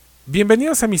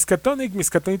Bienvenidos a Miskatonic,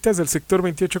 Miskatonitas del sector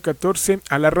 2814,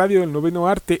 a la radio del noveno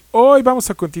arte. Hoy vamos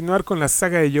a continuar con la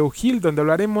saga de Joe Hill, donde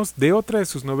hablaremos de otra de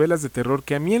sus novelas de terror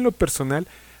que a mí en lo personal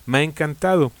me ha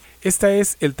encantado. Esta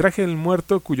es El Traje del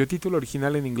Muerto, cuyo título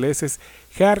original en inglés es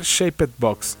Heart Shaped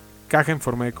Box, caja en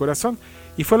forma de corazón,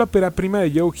 y fue la ópera prima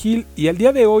de Joe Hill y al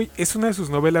día de hoy es una de sus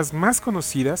novelas más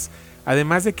conocidas,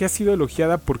 además de que ha sido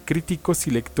elogiada por críticos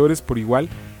y lectores por igual,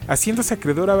 haciéndose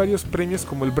acreedor a varios premios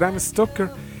como el Bram Stoker.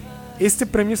 Este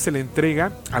premio se le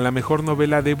entrega a la mejor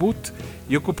novela debut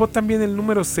y ocupó también el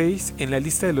número 6 en la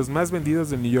lista de los más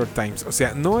vendidos del New York Times. O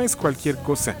sea, no es cualquier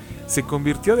cosa, se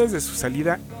convirtió desde su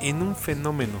salida en un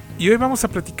fenómeno. Y hoy vamos a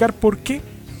platicar por qué.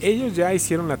 Ellos ya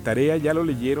hicieron la tarea, ya lo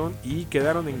leyeron y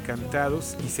quedaron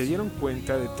encantados y se dieron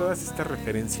cuenta de todas estas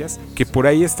referencias que por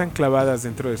ahí están clavadas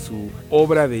dentro de su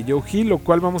obra de Joe Hill, lo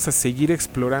cual vamos a seguir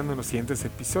explorando en los siguientes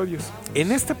episodios.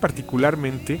 En esta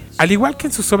particularmente, al igual que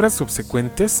en sus obras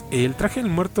subsecuentes, El Traje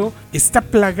del Muerto está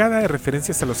plagada de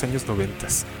referencias a los años 90.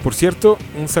 Por cierto,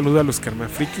 un saludo a los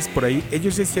Karmafrikis por ahí,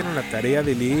 ellos ya hicieron la tarea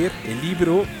de leer el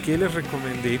libro que les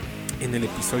recomendé en el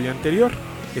episodio anterior.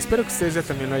 Espero que ustedes ya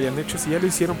también lo hayan hecho. Si ya lo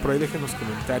hicieron, por ahí dejen los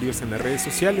comentarios en las redes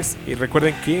sociales. Y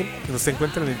recuerden que nos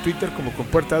encuentran en Twitter como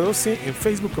Compuerta 12, en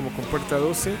Facebook como Compuerta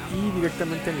 12 y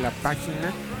directamente en la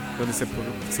página donde se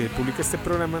publica este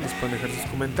programa nos pueden dejar sus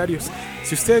comentarios.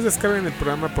 Si ustedes descargan el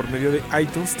programa por medio de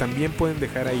iTunes, también pueden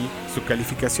dejar ahí su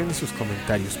calificación y sus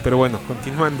comentarios. Pero bueno,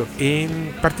 continuando.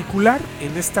 En particular,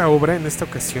 en esta obra, en esta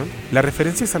ocasión, las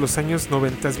referencias a los años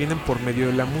 90 vienen por medio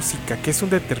de la música, que es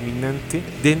un determinante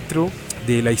dentro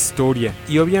de la historia,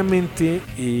 y obviamente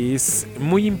es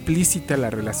muy implícita la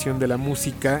relación de la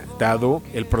música dado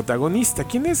el protagonista.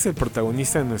 ¿Quién es el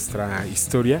protagonista de nuestra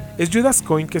historia? Es Judas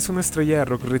Coin, que es una estrella de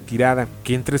rock retirada,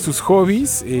 que entre sus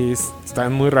hobbies,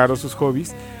 están muy raros sus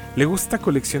hobbies, le gusta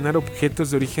coleccionar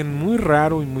objetos de origen muy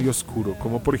raro y muy oscuro,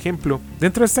 como por ejemplo,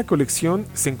 dentro de esta colección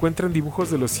se encuentran dibujos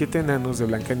de los 7 enanos de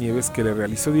Blancanieves que le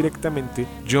realizó directamente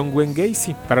John Wayne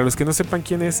Gacy. Para los que no sepan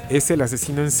quién es el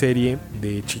asesino en serie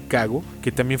de Chicago,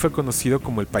 que también fue conocido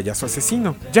como el payaso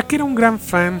asesino. Ya que era un gran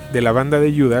fan de la banda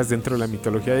de Judas dentro de la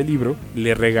mitología del libro,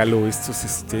 le regaló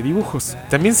estos dibujos.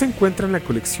 También se encuentra en la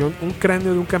colección un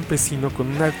cráneo de un campesino con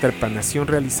una trepanación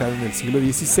realizada en el siglo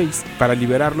XVI para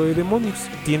liberarlo de demonios.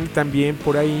 Tiene también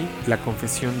por ahí la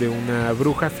confesión de una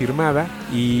bruja firmada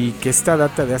y que esta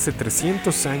data de hace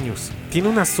 300 años. Tiene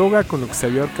una soga con lo que se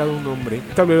había ahorcado un hombre,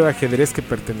 un tablero de ajedrez que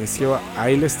perteneció a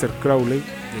Aleister Crowley.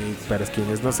 Para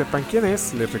quienes no sepan quién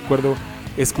es, les recuerdo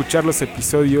escuchar los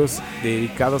episodios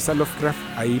dedicados a Lovecraft,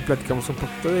 ahí platicamos un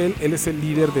poquito de él. Él es el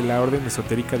líder de la orden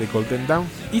esotérica de Golden Dawn,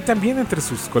 y también entre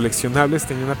sus coleccionables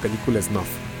tenía una película snuff,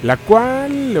 la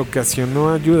cual le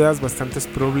ocasionó a Judas bastantes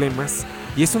problemas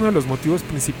y es uno de los motivos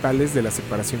principales de la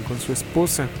separación con su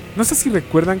esposa. No sé si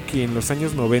recuerdan que en los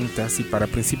años 90 y para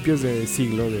principios del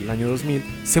siglo, del año 2000,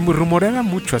 se rumoreaba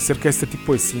mucho acerca de este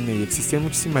tipo de cine y existían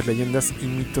muchísimas leyendas y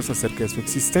mitos acerca de su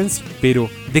existencia. Pero,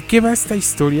 ¿de qué va esta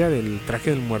historia del Traje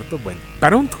del Muerto? Bueno,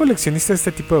 para un coleccionista de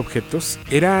este tipo de objetos,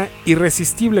 era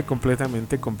irresistible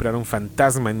completamente comprar un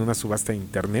fantasma en una subasta de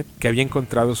internet que había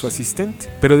encontrado su asistente.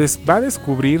 Pero va a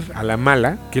descubrir a la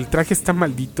mala que el traje está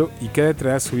maldito y que ha de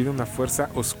traer a su vida una fuerza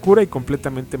oscura y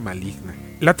completamente maligna.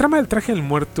 La trama del Traje del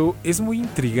Muerto es muy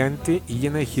intrigante y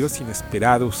llena de giros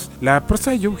inesperados. La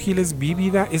prosa de Joe Hill es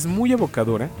vívida, es muy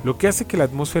evocadora, lo que hace que la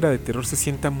atmósfera de terror se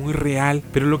sienta muy real,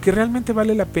 pero lo que realmente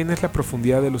vale la pena es la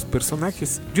profundidad de los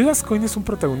personajes. Judas Coin es un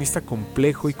protagonista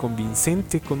complejo y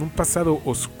convincente con un pasado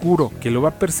oscuro que lo va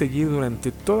a perseguir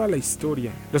durante toda la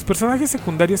historia. Los personajes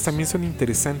secundarios también son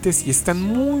interesantes y están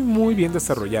muy bien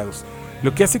desarrollados,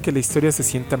 lo que hace que la historia se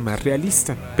sienta más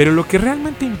realista. Pero lo que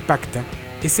realmente impacta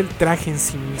es el traje en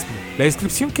sí mismo. La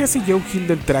descripción que hace Joe Hill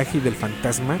del traje y del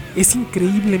fantasma es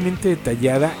increíblemente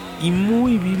detallada y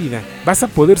muy vívida. Vas a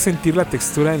poder sentir la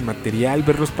textura del material,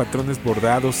 ver los patrones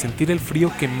bordados, sentir el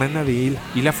frío que emana de él,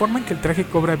 y la forma en que el traje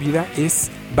cobra vida es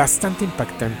bastante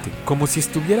impactante, como si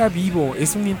estuviera vivo.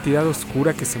 Es una entidad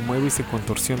oscura que se mueve y se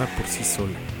contorsiona por sí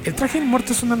sola. El Traje del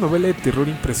Muerto es una novela de terror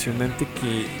impresionante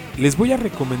que les voy a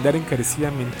recomendar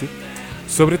encarecidamente,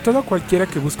 sobre todo a cualquiera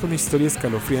que busque una historia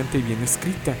escalofriante y bien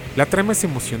escrita. La trama es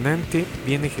emocionante,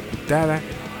 bien ejecutada,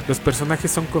 los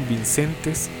personajes son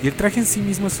convincentes y el traje en sí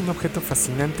mismo es un objeto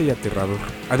fascinante y aterrador.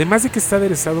 Además de que está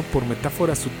aderezado por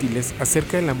metáforas sutiles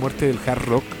acerca de la muerte del hard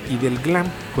rock y del glam,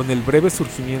 con el breve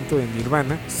surgimiento de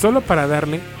Nirvana, solo para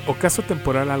darle ocaso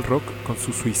temporal al rock con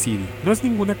su suicidio. No es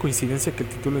ninguna coincidencia que el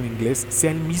título en inglés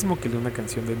sea el mismo que el de una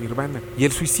canción de Nirvana, y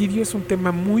el suicidio es un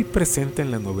tema muy presente en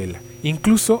la novela.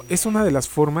 Incluso es una de las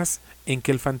formas en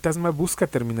que el fantasma busca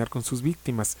terminar con sus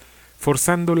víctimas.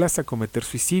 forzándolas a cometer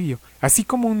suicidio, así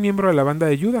como un miembro de la banda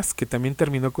de Judas, que también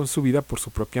terminó con su vida por su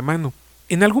propia mano.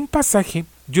 En algún pasaje,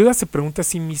 Judas se pregunta a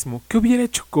sí mismo qué hubiera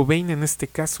hecho Cobain en este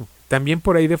caso. También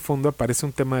por ahí de fondo aparece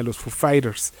un tema de los Foo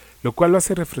Fighters, lo cual lo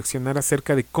hace reflexionar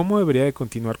acerca de cómo debería de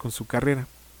continuar con su carrera.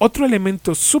 Otro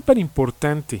elemento súper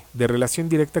importante de relación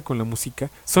directa con la música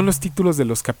son los títulos de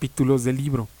los capítulos del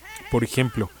libro. Por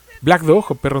ejemplo, Black Dog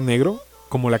o Perro Negro,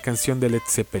 como la canción de Led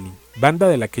Zeppelin, banda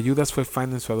de la que Judas fue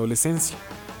fan en su adolescencia.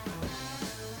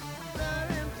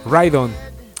 Ride On,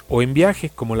 o En Viaje,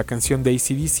 como la canción de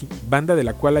AC/DC, banda de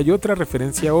la cual hay otra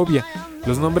referencia obvia,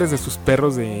 los nombres de sus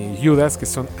perros de Judas, que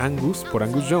son Angus por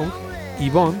Angus Young y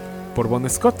Bon por Bon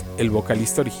Scott, el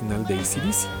vocalista original de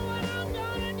AC/DC.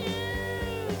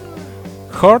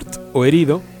 Hurt o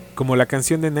Herido, como la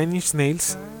canción de Nine Inch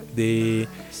Nails,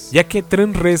 ya que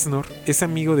Trent Reznor es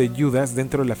amigo de Judas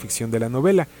dentro de la ficción de la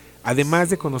novela. Además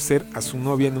de conocer a su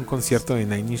novia en un concierto de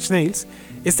Nine Inch Nails,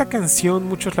 esta canción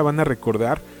muchos la van a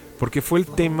recordar porque fue el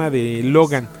tema de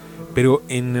Logan, pero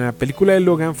en la película de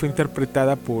Logan fue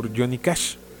interpretada por Johnny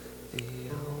Cash.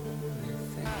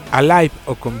 Alive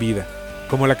o Con Vida,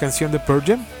 como la canción de Pearl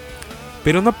Jam,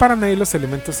 pero no paran ahí los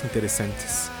elementos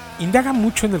interesantes. Indaga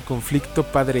mucho en el conflicto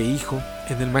padre-hijo,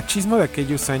 en el machismo de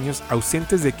aquellos años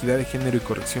ausentes de equidad de género y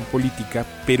corrección política,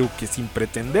 pero que sin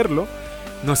pretenderlo,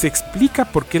 nos explica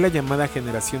por qué la llamada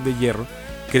generación de hierro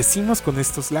crecimos con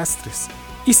estos lastres.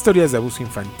 Historias de abuso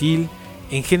infantil.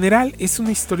 En general es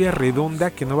una historia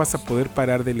redonda que no vas a poder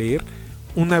parar de leer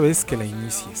una vez que la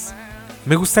inicies.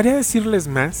 Me gustaría decirles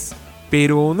más,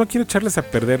 pero no quiero echarles a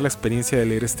perder la experiencia de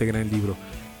leer este gran libro.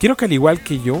 Quiero que al igual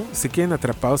que yo, se queden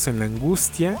atrapados en la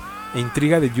angustia e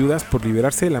intriga de Judas por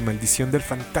liberarse de la maldición del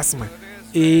fantasma.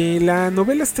 La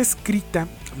novela está escrita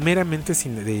meramente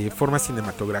de forma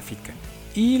cinematográfica,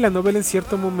 y la novela en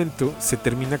cierto momento se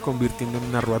termina convirtiendo en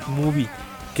una road movie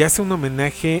que hace un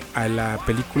homenaje a la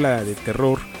película de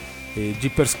terror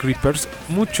Jeepers Creepers.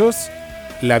 Muchos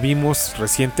la vimos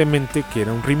recientemente, que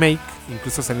era un remake,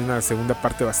 incluso salió una segunda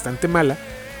parte bastante mala,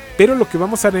 pero lo que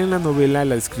vamos a ver en la novela,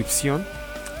 la descripción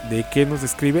de qué nos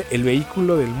describe el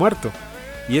vehículo del muerto,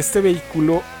 y este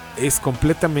vehículo es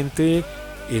completamente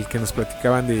el que nos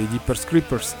platicaban de Jeepers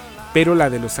Creepers, pero la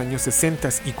de los años 60,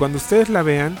 y cuando ustedes la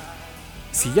vean,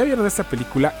 si ya vieron esta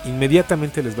película,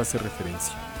 inmediatamente les va a hacer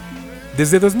referencia.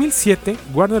 Desde 2007,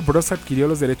 Warner Bros. Adquirió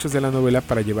los derechos de la novela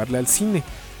para llevarla al cine,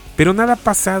 pero nada ha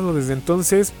pasado desde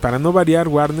entonces. Para no variar,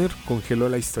 Warner congeló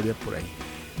la historia por ahí.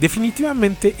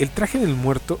 Definitivamente, El Traje del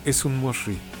Muerto es un must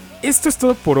read. Esto es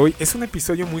todo por hoy. Es un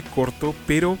episodio muy corto,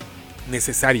 pero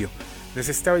necesario.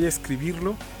 Necesitaba ya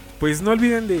escribirlo. Pues no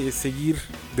olviden de seguir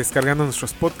descargando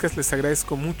nuestros podcasts, les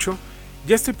agradezco mucho.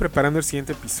 Ya estoy preparando el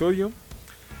siguiente episodio.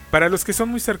 Para los que son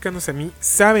muy cercanos a mí,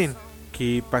 saben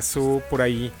que pasó por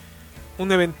ahí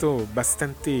un evento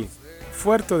bastante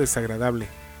fuerte o desagradable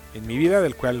en mi vida,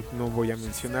 del cual no voy a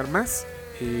mencionar más.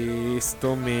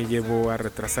 Esto me llevó a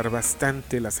retrasar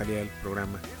bastante la salida del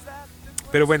programa.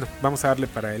 Pero bueno, vamos a darle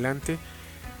para adelante.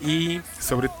 Y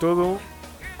sobre todo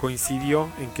coincidió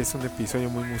en que es un episodio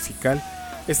muy musical.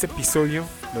 Este episodio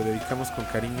lo dedicamos con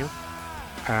cariño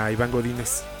a Iván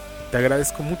Godínez. Te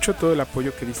agradezco mucho todo el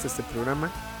apoyo que diste a este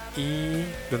programa, y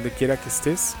donde quiera que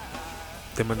estés,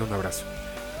 te mando un abrazo.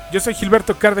 Yo soy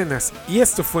Gilberto Cárdenas y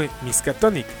esto fue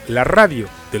Miskatonic, la radio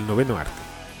del noveno arte.